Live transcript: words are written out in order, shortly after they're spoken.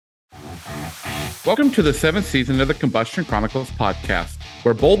Welcome to the 7th season of the Combustion Chronicles podcast,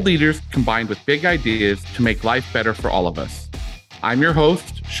 where bold leaders combine with big ideas to make life better for all of us. I'm your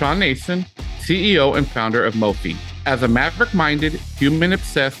host, Sean Nason, CEO and founder of Mophie. As a maverick-minded,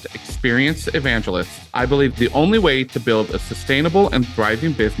 human-obsessed, experienced evangelist, I believe the only way to build a sustainable and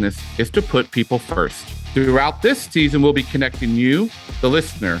thriving business is to put people first. Throughout this season, we'll be connecting you, the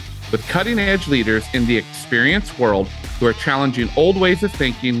listener, with cutting-edge leaders in the experience world who are challenging old ways of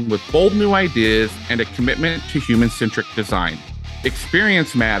thinking with bold new ideas and a commitment to human-centric design.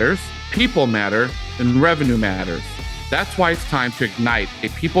 Experience matters, people matter, and revenue matters. That's why it's time to ignite a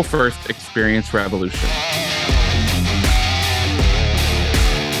people-first experience revolution.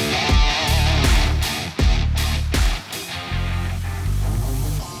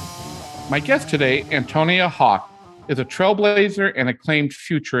 My guest today, Antonia Hock, is a trailblazer and acclaimed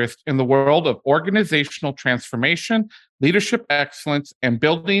futurist in the world of organizational transformation, leadership excellence, and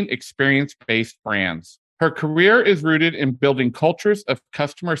building experience-based brands. Her career is rooted in building cultures of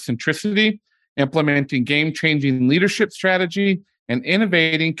customer centricity, implementing game-changing leadership strategy, and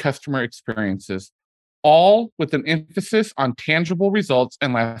innovating customer experiences, all with an emphasis on tangible results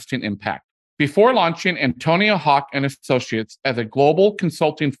and lasting impact. Before launching Antonia Hock and Associates as a global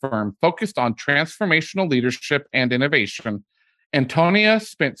consulting firm focused on transformational leadership and innovation, Antonia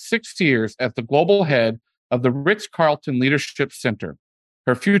spent 6 years as the global head of the Ritz-Carlton Leadership Center.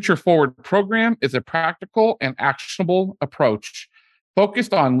 Her Future Forward program is a practical and actionable approach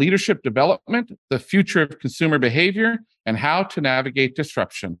focused on leadership development, the future of consumer behavior, and how to navigate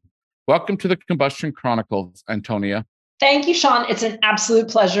disruption. Welcome to the Combustion Chronicles, Antonia. Thank you, Sean. It's an absolute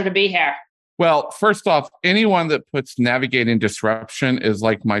pleasure to be here. Well, first off, anyone that puts navigating disruption is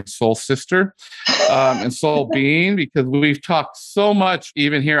like my soul sister and soul being, because we've talked so much,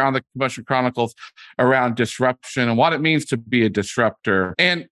 even here on the Combustion Chronicles, around disruption and what it means to be a disruptor.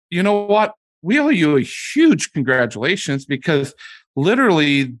 And you know what? We owe you a huge congratulations, because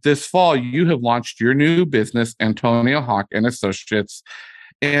literally this fall, you have launched your new business, Antonia Hock and Associates.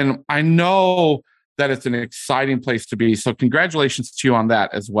 And I know that it's an exciting place to be. So congratulations to you on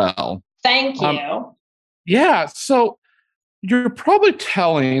that as well. Thank you. Yeah. So you're probably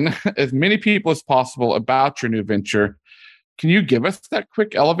telling as many people as possible about your new venture. Can you give us that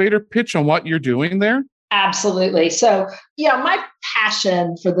quick elevator pitch on what you're doing there? Absolutely. So, my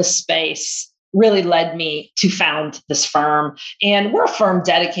passion for this space really led me to found this firm. And we're a firm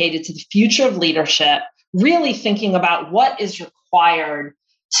dedicated to the future of leadership, really thinking about what is required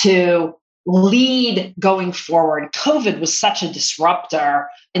to lead going forward. COVID was such a disruptor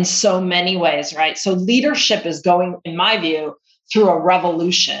in so many ways, right? So leadership is going, in my view, through a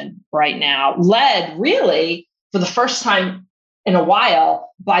revolution right now, led really for the first time in a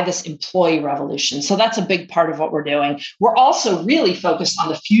while by this employee revolution. So that's a big part of what we're doing. We're also really focused on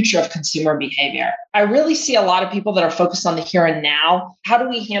the future of consumer behavior. I really see a lot of people that are focused on the here and now. How do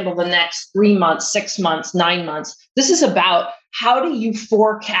we handle the next 3 months, 6 months, 9 months? This is about how do you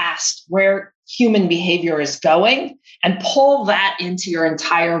forecast where human behavior is going and pull that into your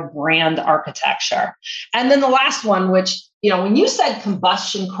entire brand architecture. And then the last one, which, when you said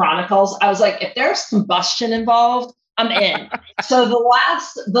Combustion Chronicles, I was like, if there's combustion involved, I'm in. So the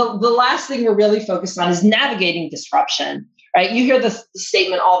last thing we're really focused on is navigating disruption, right? You hear this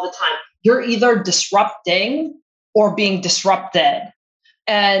statement all the time. You're either disrupting or being disrupted.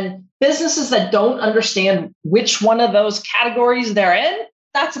 And businesses that don't understand which one of those categories they're in,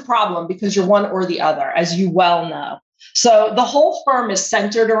 that's a problem, because you're one or the other, as you well know. So the whole firm is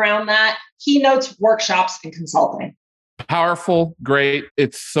centered around that: keynotes, workshops, and consulting. Powerful, great.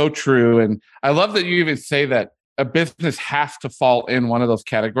 It's so true. And I love that you even say that a business has to fall in one of those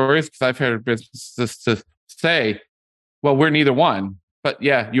categories, because I've heard businesses to say, well, we're neither one. But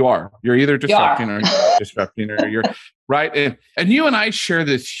yeah, you are. You're either disrupting or you're disrupting, or you're right. And you and I share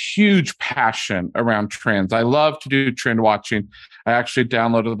this huge passion around trends. I love to do trend watching. I actually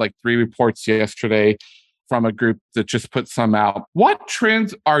downloaded like 3 reports yesterday from a group that just put some out. What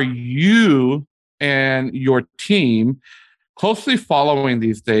trends are you and your team closely following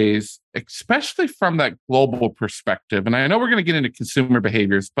these days, especially from that global perspective? And I know we're going to get into consumer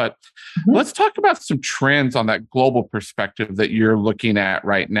behaviors, but let's talk about some trends on that global perspective that you're looking at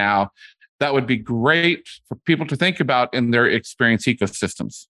right now. That would be great for people to think about in their experience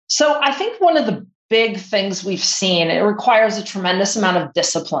ecosystems. So I think one of the big things we've seen, it requires a tremendous amount of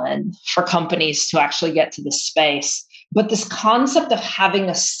discipline for companies to actually get to this space. But this concept of having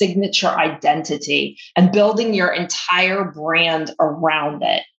a signature identity and building your entire brand around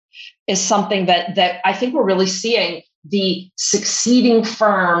it is something that I think we're really seeing the succeeding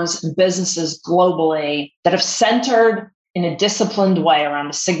firms and businesses globally that have centered in a disciplined way around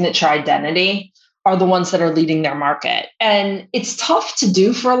a signature identity are the ones that are leading their market. And it's tough to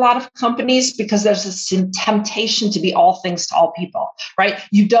do for a lot of companies because there's this temptation to be all things to all people, right?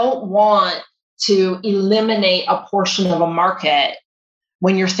 You don't want to eliminate a portion of a market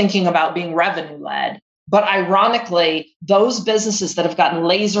when you're thinking about being revenue led. But ironically, those businesses that have gotten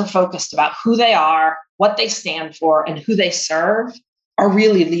laser focused about who they are, what they stand for, and who they serve are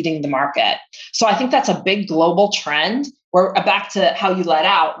really leading the market. So I think that's a big global trend. We're back to how you let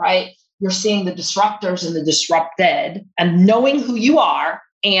out, right? You're seeing the disruptors and the disrupted, and knowing who you are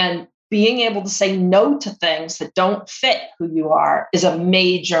and being able to say no to things that don't fit who you are is a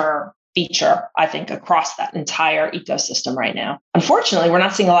major feature, I think, across that entire ecosystem right now. Unfortunately, we're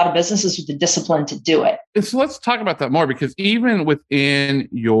not seeing a lot of businesses with the discipline to do it. And so let's talk about that more, because even within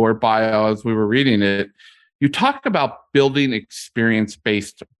your bio, as we were reading it, you talk about building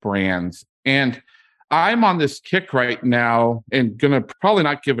experience-based brands. And I'm on this kick right now and going to probably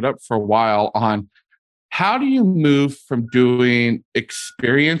not give it up for a while on how do you move from doing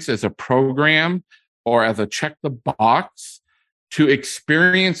experience as a program or as a check the box to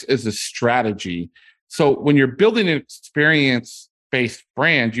experience as a strategy. So when you're building an experience-based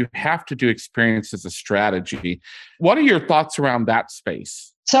brand, you have to do experience as a strategy. What are your thoughts around that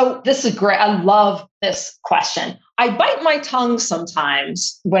space? So this is great. I love this question. I bite my tongue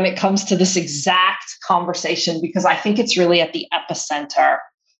sometimes when it comes to this exact conversation because I think it's really at the epicenter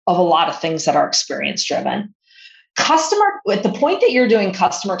of a lot of things that are experience driven. At the point that you're doing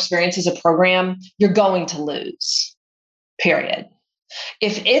customer experience as a program, you're going to lose, period.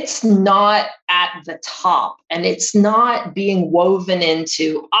 If it's not at the top and it's not being woven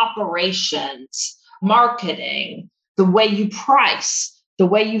into operations, marketing, the way you price, the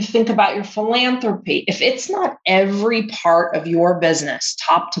way you think about your philanthropy, if it's not every part of your business,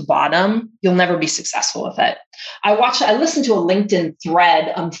 top to bottom, you'll never be successful with it. I listened to a LinkedIn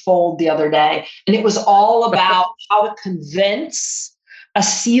thread unfold the other day, and it was all about how to convince a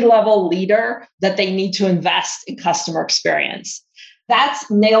C-level leader that they need to invest in customer experience. That's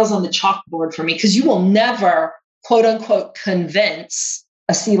nails on the chalkboard for me, because you will never, quote unquote, convince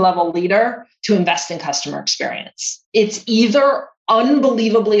a C-level leader to invest in customer experience. It's either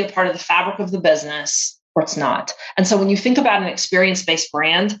unbelievably a part of the fabric of the business or it's not. And so when you think about an experience-based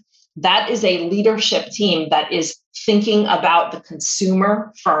brand, that is a leadership team that is thinking about the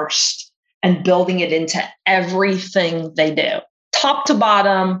consumer first and building it into everything they do, top to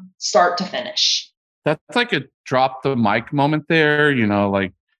bottom, start to finish. That's like a drop the mic moment there,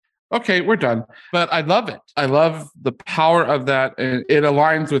 like, okay, we're done. But I love it. I love the power of that. And it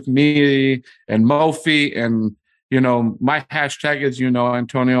aligns with me and Mofi. And, my hashtag, as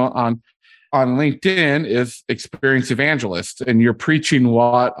Antonio, on LinkedIn is experience evangelist. And you're preaching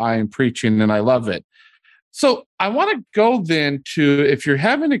what I am preaching, and I love it. So I want to go then to, if you're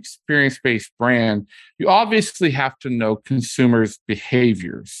having an experience-based brand, you obviously have to know consumers'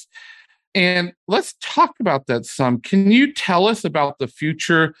 behaviors. And let's talk about that some. Can you tell us about the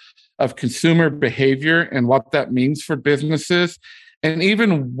future of consumer behavior and what that means for businesses? And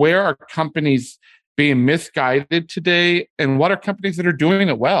even where are companies being misguided today? And what are companies that are doing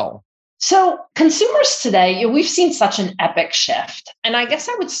it well? So consumers today, we've seen such an epic shift. And I guess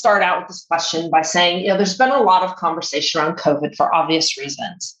I would start out with this question by saying, there's been a lot of conversation around COVID for obvious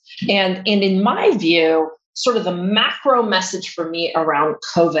reasons. And in my view, sort of the macro message for me around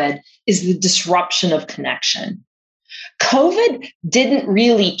COVID is the disruption of connection. COVID didn't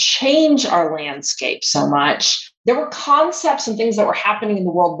really change our landscape so much. There were concepts and things that were happening in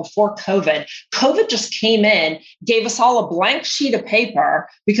the world before COVID. COVID just came in, gave us all a blank sheet of paper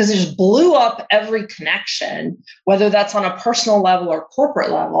because it just blew up every connection, whether that's on a personal level or corporate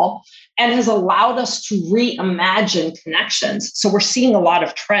level, and has allowed us to reimagine connections. So we're seeing a lot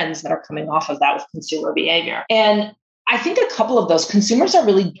of trends that are coming off of that with consumer behavior. And I think a couple of those consumers are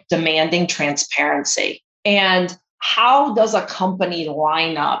really demanding transparency. And how does a company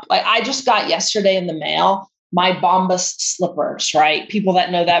line up? Like I just got yesterday in the mail my Bombas slippers, right? People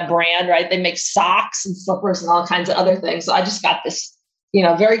that know that brand, right? They make socks and slippers and all kinds of other things. So I just got this,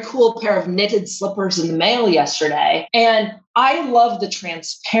 very cool pair of knitted slippers in the mail yesterday. And I love the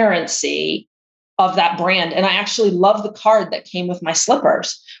transparency of that brand. And I actually love the card that came with my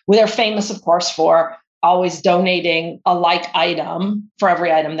slippers. They're famous, of course, for always donating a like item for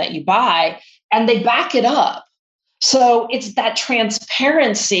every item that you buy. And they back it up. So it's that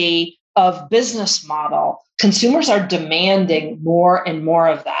transparency of business model. Consumers are demanding more and more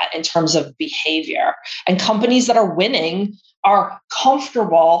of that. in terms of behavior. And companies that are winning are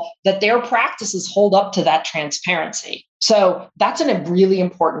comfortable that their practices hold up to that transparency. So that's a really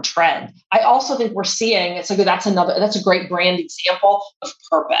important trend. I also think we're seeing, that's a great brand example of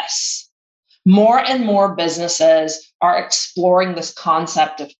purpose. More and more businesses are exploring this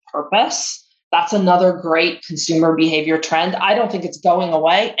concept of purpose. That's another great consumer behavior trend. I don't think it's going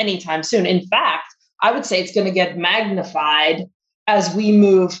away anytime soon. In fact, I would say it's going to get magnified as we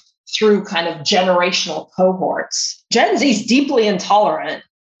move through kind of generational cohorts. Gen Z is deeply intolerant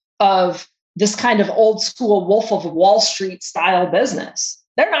of this kind of old school Wolf of Wall Street style business.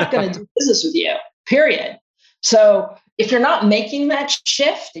 They're not going to do business with you, period. So if you're not making that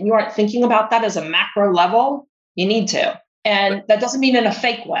shift and you aren't thinking about that as a macro level, you need to. And that doesn't mean in a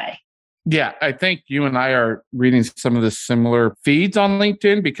fake way. Yeah, I think you and I are reading some of the similar feeds on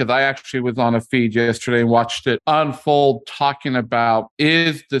LinkedIn, because I actually was on a feed yesterday and watched it unfold, talking about,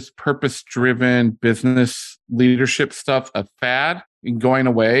 is this purpose-driven business leadership stuff a fad and going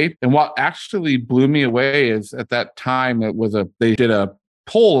away? And what actually blew me away is, at that time, they did a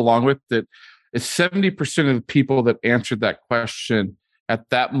poll along with it. It's 70% of the people that answered that question at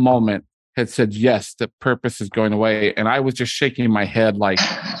that moment had said, yes, that purpose is going away. And I was just shaking my head like,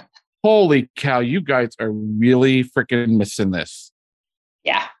 holy cow, you guys are really freaking missing this.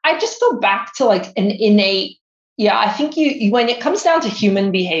 Yeah. I just go back to like an innate, I think you when it comes down to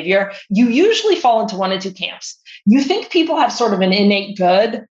human behavior, you usually fall into one of two camps. You think people have sort of an innate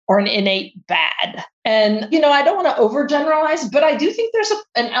good or an innate bad. And, I don't want to overgeneralize, but I do think there's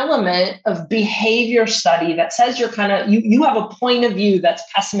an element of behavior study that says you have a point of view that's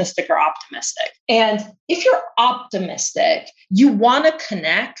pessimistic or optimistic. And if you're optimistic, you want to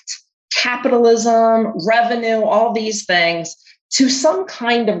connect capitalism, revenue, all these things to some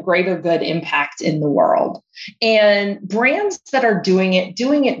kind of greater good impact in the world. And brands that are doing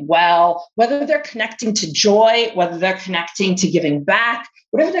it well, whether they're connecting to joy, whether they're connecting to giving back,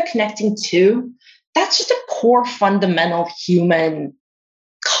 whatever they're connecting to, that's just a core fundamental human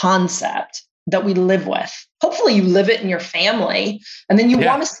concept that we live with. Hopefully you live it in your family, and then you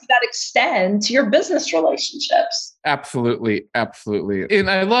want to see that extend to your business relationships. Absolutely. Absolutely. And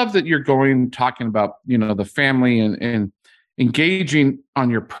I love that you're talking about, the family and engaging on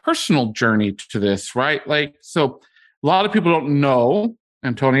your personal journey to this, right? Like, so a lot of people don't know,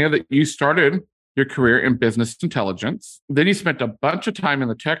 Antonia, that you started your career in business intelligence. Then you spent a bunch of time in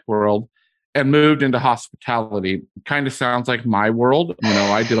the tech world and moved into hospitality. Kind of sounds like my world.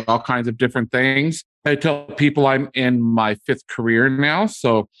 I did all kinds of different things. I tell people I'm in my 5th career now.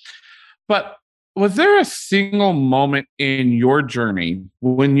 But was there a single moment in your journey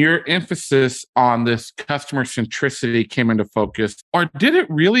when your emphasis on this customer centricity came into focus, or did it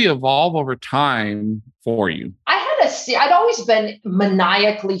really evolve over time for you? I'd always been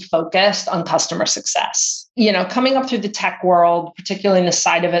maniacally focused on customer success. Coming up through the tech world, particularly in the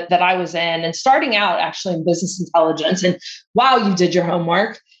side of it that I was in, and starting out actually in business intelligence. And wow, you did your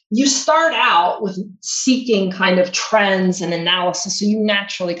homework. You start out with seeking kind of trends and analysis, so you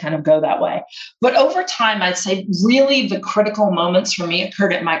naturally kind of go that way. But over time, I'd say really the critical moments for me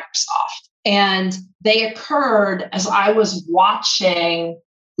occurred at Microsoft. And they occurred as I was watching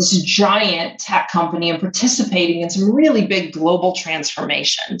this giant tech company and participating in some really big global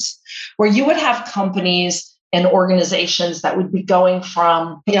transformations, where you would have companies and organizations that would be going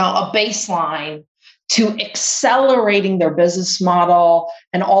from, a baseline to accelerating their business model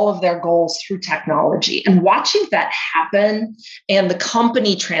and all of their goals through technology. And watching that happen and the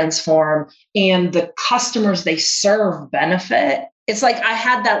company transform and the customers they serve benefit, it's like I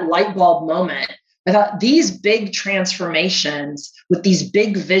had that light bulb moment. I thought these big transformations with these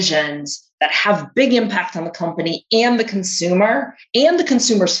big visions that have big impact on the company and the consumer and the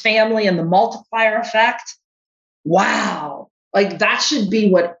consumer's family and the multiplier effect, wow, like that should be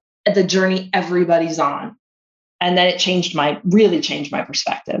what the journey everybody's on. And then it really changed my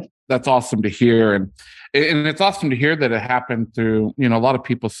perspective. That's awesome to hear. And it's awesome to hear that it happened through, a lot of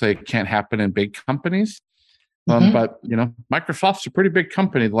people say it can't happen in big companies. But, Microsoft's a pretty big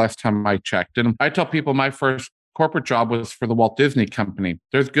company the last time I checked. And I tell people my first corporate job was for the Walt Disney Company.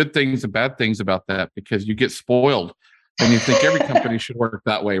 There's good things and bad things about that, because you get spoiled and you think every company should work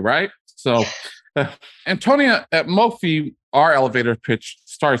that way, right? So, Antonia, at Mophie, our elevator pitch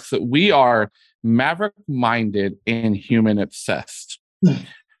starts that we are maverick-minded and human-obsessed.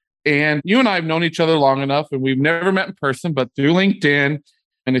 And you and I have known each other long enough, and we've never met in person, but through LinkedIn.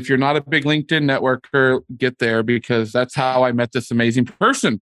 And if you're not a big LinkedIn networker, get there, because that's how I met this amazing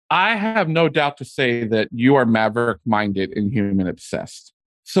person. I have no doubt to say that you are maverick-minded and human-obsessed.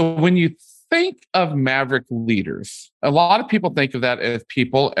 So when you think of maverick leaders, a lot of people think of that as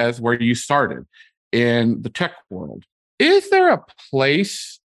people as where you started in the tech world. Is there a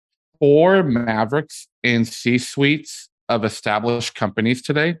place for mavericks in C-suites of established companies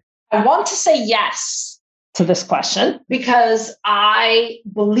today? I want to say yes to this question because I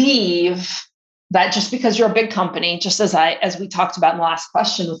believe that just because you're a big company, just as we talked about in the last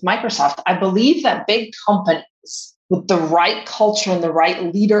question with Microsoft, I believe that big companies with the right culture and the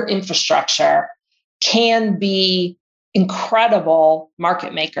right leader infrastructure can be incredible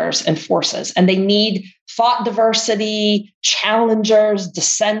market makers and forces. And they need thought diversity, challengers,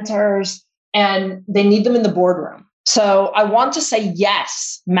 dissenters, and they need them in the boardroom. So I want to say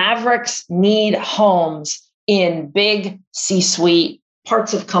yes, mavericks need homes in big C-suite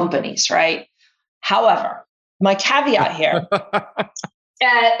parts of companies, right? However, my caveat here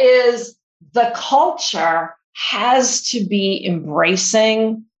is the culture has to be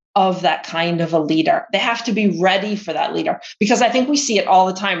embracing of that kind of a leader. They have to be ready for that leader because I think we see it all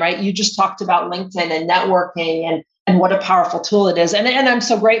the time, right? You just talked about LinkedIn and networking and what a powerful tool it is. And I'm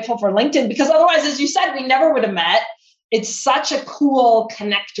so grateful for LinkedIn because otherwise, as you said, we never would have met. It's such a cool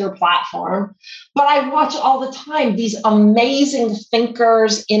connector platform. But I watch all the time these amazing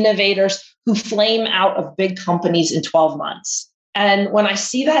thinkers, innovators who flame out of big companies in 12 months. And when I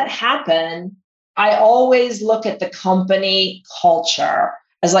see that happen, I always look at the company culture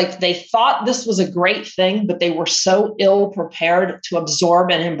as like they thought this was a great thing, but they were so ill prepared to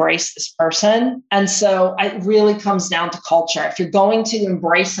absorb and embrace this person. And so it really comes down to culture. If you're going to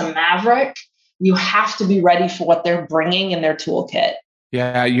embrace a maverick, you have to be ready for what they're bringing in their toolkit.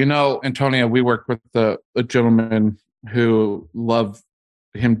 Yeah, Antonia, we work with a gentleman who love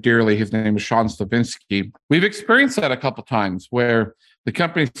him dearly. His name is Sean Slavinsky. We've experienced that a couple of times where the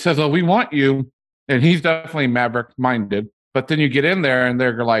company says, "Oh, we want you," and he's definitely maverick minded. But then you get in there and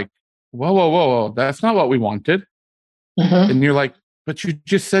they're like, "Whoa, whoa, whoa, whoa! That's not what we wanted." Mm-hmm. And you're like, "But you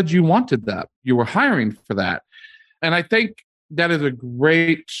just said you wanted that. You were hiring for that." And I think that is a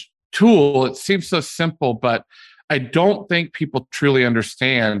great tool. It seems so simple, but I don't think people truly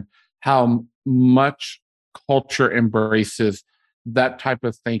understand how much culture embraces that type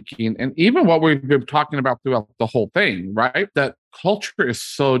of thinking. And even what we've been talking about throughout the whole thing, right? That culture is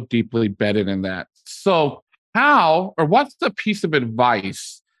so deeply embedded in that. So what's the piece of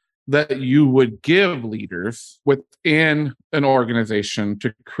advice that you would give leaders within an organization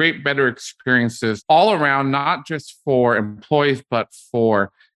to create better experiences all around, not just for employees, but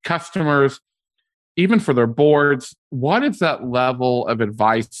for customers, even for their boards? What is that level of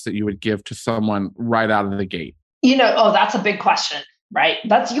advice that you would give to someone right out of the gate? That's a big question, right?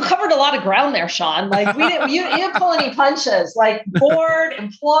 You covered a lot of ground there, Sean. Like you didn't pull any punches, like board,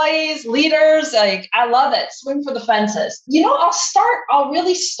 employees, leaders, like I love it. Swing for the fences. I'll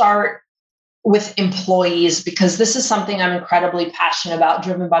really start with employees because this is something I'm incredibly passionate about,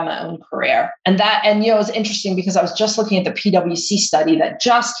 driven by my own career. And it's interesting because I was just looking at the PwC study that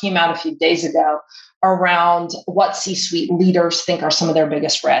just came out a few days ago around what C-suite leaders think are some of their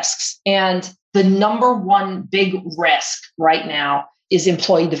biggest risks. And the number one big risk right now is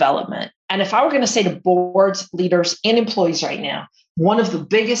employee development. And if I were going to say to boards, leaders, and employees right now, one of the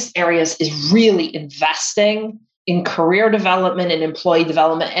biggest areas is really investing in career development and employee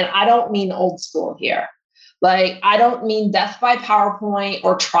development. And I don't mean old school here. Like, I don't mean death by PowerPoint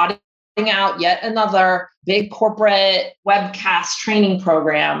or trotting out yet another big corporate webcast training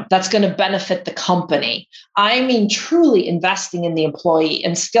program that's going to benefit the company. I mean, truly investing in the employee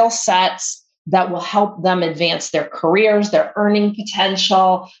and skill sets that will help them advance their careers, their earning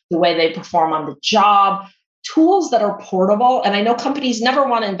potential, the way they perform on the job, tools that are portable. And I know companies never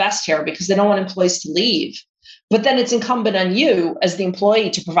want to invest here because they don't want employees to leave. But then it's incumbent on you as the employee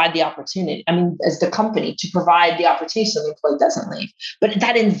to provide the opportunity. As the company to provide the opportunity so the employee doesn't leave. But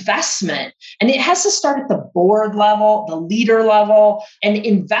that investment, and it has to start at the board level, the leader level, and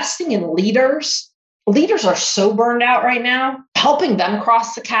investing in leaders. Leaders are so burned out right now, helping them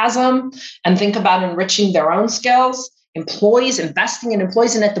cross the chasm and think about enriching their own skills. Employees, investing in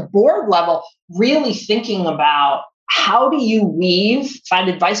employees, and at the board level, really thinking about how do you find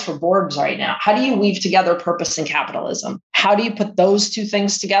advice for boards right now? How do you weave together purpose and capitalism? How do you put those two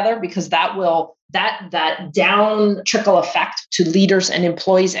things together? Because that down trickle effect to leaders and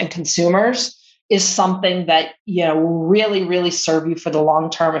employees and consumers is something that, will really, really serve you for the long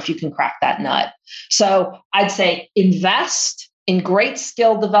term if you can crack that nut. So I'd say invest in great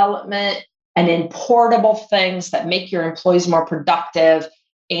skill development and in portable things that make your employees more productive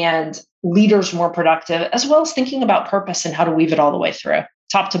and leaders more productive, as well as thinking about purpose and how to weave it all the way through,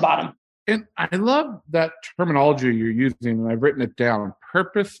 top to bottom. And I love that terminology you're using, and I've written it down,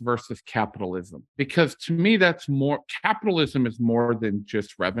 purpose versus capitalism, because to me, that's more, capitalism is more than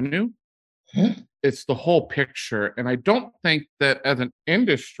just revenue. Mhm. It's the whole picture. And I don't think that as an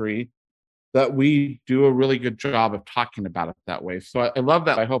industry that we do a really good job of talking about it that way. So I love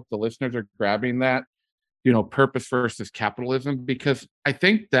that. I hope the listeners are grabbing that, purpose versus capitalism, because I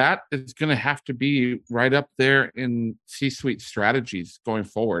think that is going to have to be right up there in C-suite strategies going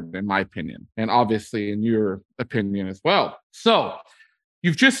forward, in my opinion, and obviously in your opinion as well. So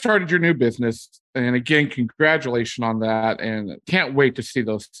you've just started your new business. And again, congratulations on that. And can't wait to see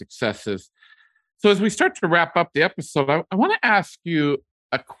those successes. So as we start to wrap up the episode, I want to ask you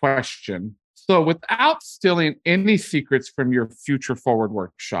a question. So without stealing any secrets from your future forward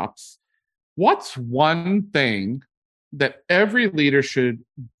workshops, what's one thing that every leader should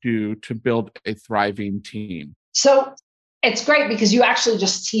do to build a thriving team? So it's great because you actually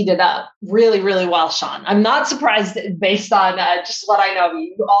just teed it up really, really well, Sean. I'm not surprised based on just what I know.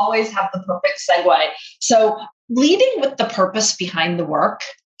 You always have the perfect segue. So leading with the purpose behind the work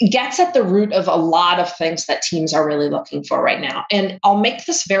gets at the root of a lot of things that teams are really looking for right now. And I'll make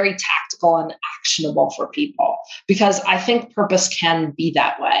this very tactical and actionable for people because I think purpose can be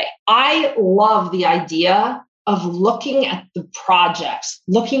that way. I love the idea of looking at the projects,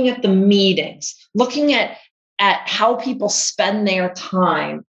 looking at the meetings, looking at how people spend their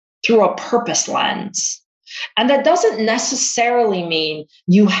time through a purpose lens. And that doesn't necessarily mean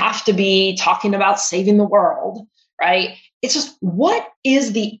you have to be talking about saving the world, right? It's just, what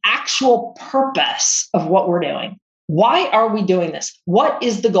is the actual purpose of what we're doing? Why are we doing this? What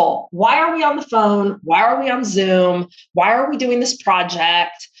is the goal? Why are we on the phone? Why are we on Zoom? Why are we doing this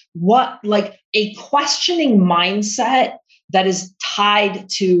project? Like a questioning mindset that is tied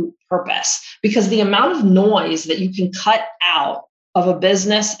to purpose, because the amount of noise that you can cut out of a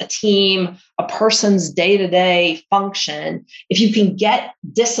business, a team, a person's day-to-day function, if you can get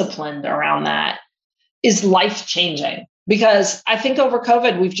disciplined around that, is life-changing. Because I think over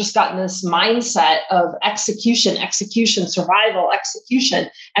COVID, we've just gotten this mindset of execution, survival, execution.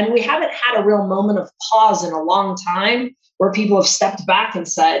 And we haven't had a real moment of pause in a long time where people have stepped back and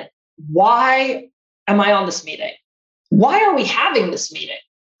said, why am I on this meeting? Why are we having this meeting?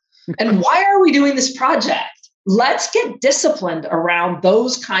 And why are we doing this project? Let's get disciplined around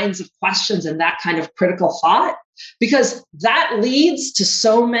those kinds of questions and that kind of critical thought, because that leads to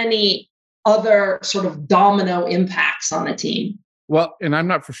so many other sort of domino impacts on a team. Well, and I'm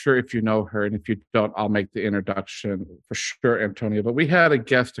not for sure if you know her, and if you don't, I'll make the introduction for sure, Antonia. But we had a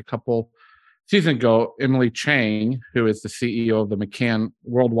guest a couple seasons ago, Emily Chang, who is the CEO of the McCann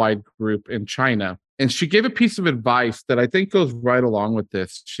Worldwide Group in China. And she gave a piece of advice that I think goes right along with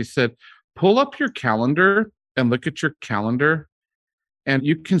this. She said, pull up your calendar and look at your calendar, and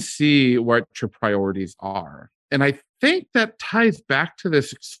you can see what your priorities are. And I think that ties back to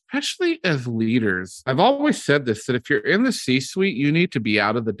this, especially as leaders. I've always said this, that if you're in the C-suite, you need to be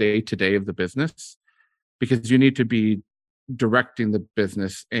out of the day-to-day of the business, because you need to be directing the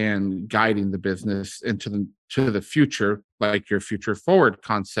business and guiding the business into the future, like your future forward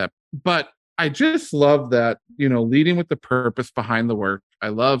concept. But I just love that, leading with the purpose behind the work. I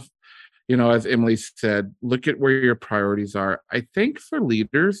love, as Emily said, look at where your priorities are. I think for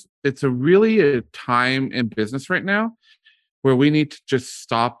leaders, it's really a time in business right now where we need to just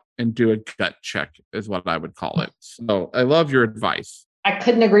stop and do a gut check, is what I would call it. So I love your advice. I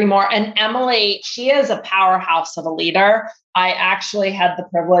couldn't agree more. And Emily, she is a powerhouse of a leader. I actually had the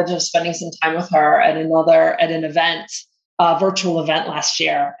privilege of spending some time with her at an event, virtual event last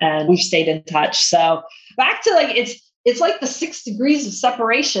year, and we've stayed in touch. So back to it's like the 6 degrees of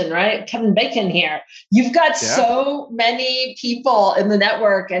separation, right? Kevin Bacon here. You've got so many people in the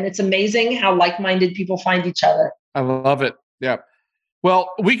network, and it's amazing how like-minded people find each other. I love it. Yeah.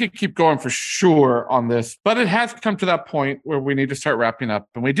 Well, we could keep going for sure on this, but it has come to that point where we need to start wrapping up.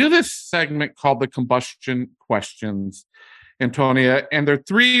 And we do this segment called the Combustion Questions, Antonia, and they're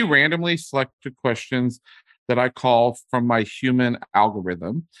 3 randomly selected questions that I call from my human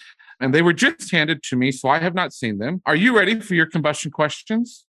algorithm. And they were just handed to me, so I have not seen them. Are you ready for your combustion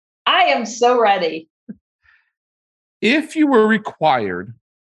questions? I am so ready. If you were required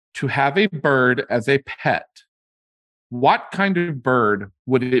to have a bird as a pet, what kind of bird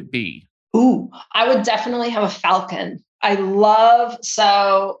would it be? Ooh, I would definitely have a falcon. I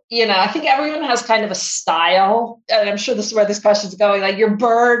think everyone has kind of a style. And I'm sure this is where this question is going. Like, your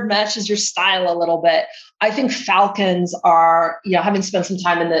bird matches your style a little bit. I think falcons are, having spent some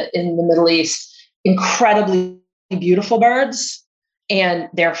time in the Middle East, incredibly beautiful birds. And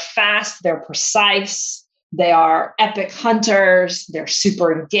they're fast, they're precise, They are epic hunters. They're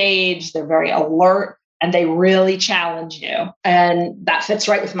super engaged. They're very alert, and they really challenge you. And that fits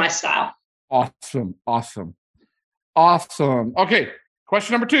right with my style. Awesome. Okay.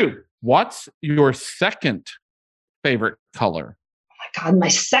 Question number 2. What's your second favorite color? Oh my God, my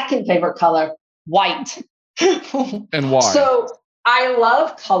second favorite color, white. And why? So I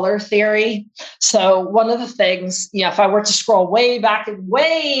love color theory. So one of the things, if I were to scroll way back in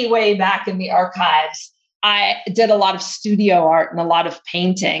the archives, I did a lot of studio art and a lot of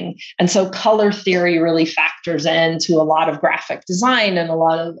painting. And so color theory really factors into a lot of graphic design and a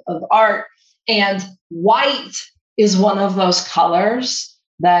lot of art. And white is one of those colors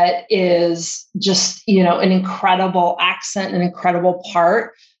that is just, an incredible accent, an incredible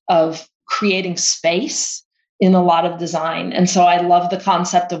part of creating space in a lot of design. And so I love the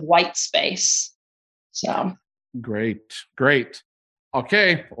concept of white space. So great.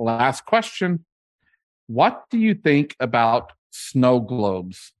 Okay, last question. What do you think about snow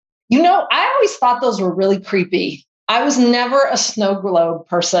globes? I always thought those were really creepy. I was never a snow globe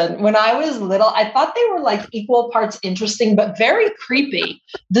person. When I was little, I thought they were like equal parts interesting, but very creepy.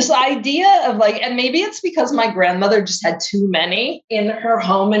 This idea of and maybe it's because my grandmother just had too many in her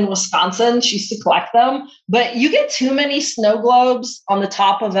home in Wisconsin. She used to collect them, but you get too many snow globes on the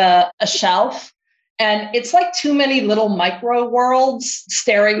top of a shelf. And it's like too many little micro worlds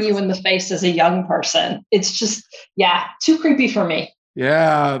staring you in the face as a young person. It's just, too creepy for me.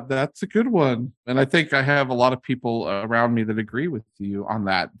 Yeah, that's a good one. And I think I have a lot of people around me that agree with you on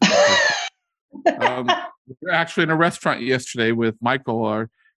that. We were actually in a restaurant yesterday with Michael,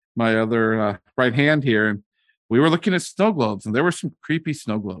 my other right hand here, and we were looking at snow globes, and there were some creepy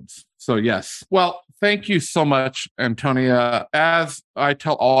snow globes. So yes. Well, thank you so much, Antonia. As I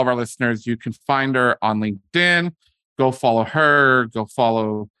tell all of our listeners, you can find her on LinkedIn. Go follow her.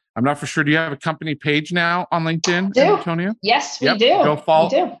 I'm not for sure. Do you have a company page now on LinkedIn, Antonia? Yes, we do. Go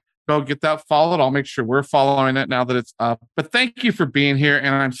follow. Go get that followed. I'll make sure we're following it now that it's up. But thank you for being here,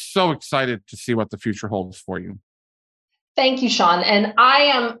 and I'm so excited to see what the future holds for you. Thank you, Sean. And I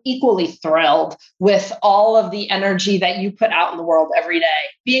am equally thrilled with all of the energy that you put out in the world every day.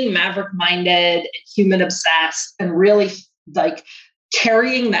 Being maverick-minded, human obsessed, and really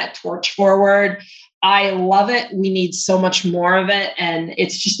carrying that torch forward. I love it. We need so much more of it. And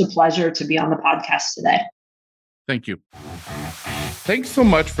it's just a pleasure to be on the podcast today. Thank you. Thanks so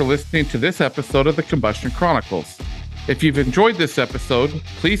much for listening to this episode of the Combustion Chronicles. If you've enjoyed this episode,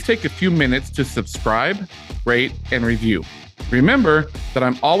 please take a few minutes to subscribe, rate, and review. Remember that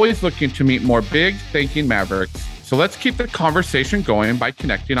I'm always looking to meet more big thinking mavericks. So let's keep the conversation going by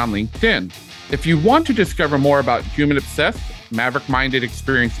connecting on LinkedIn. If you want to discover more about human-obsessed, maverick-minded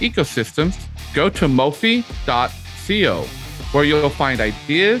experience ecosystems, go to mofi.co, where you'll find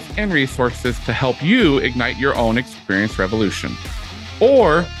ideas and resources to help you ignite your own experience revolution.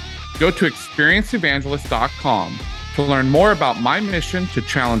 Or go to experienceevangelist.com to learn more about my mission to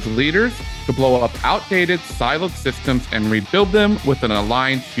challenge leaders to blow up outdated, siloed systems and rebuild them with an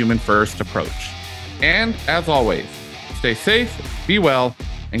aligned human-first approach. And as always, stay safe, be well,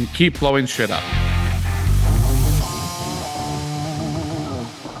 and keep blowing shit up.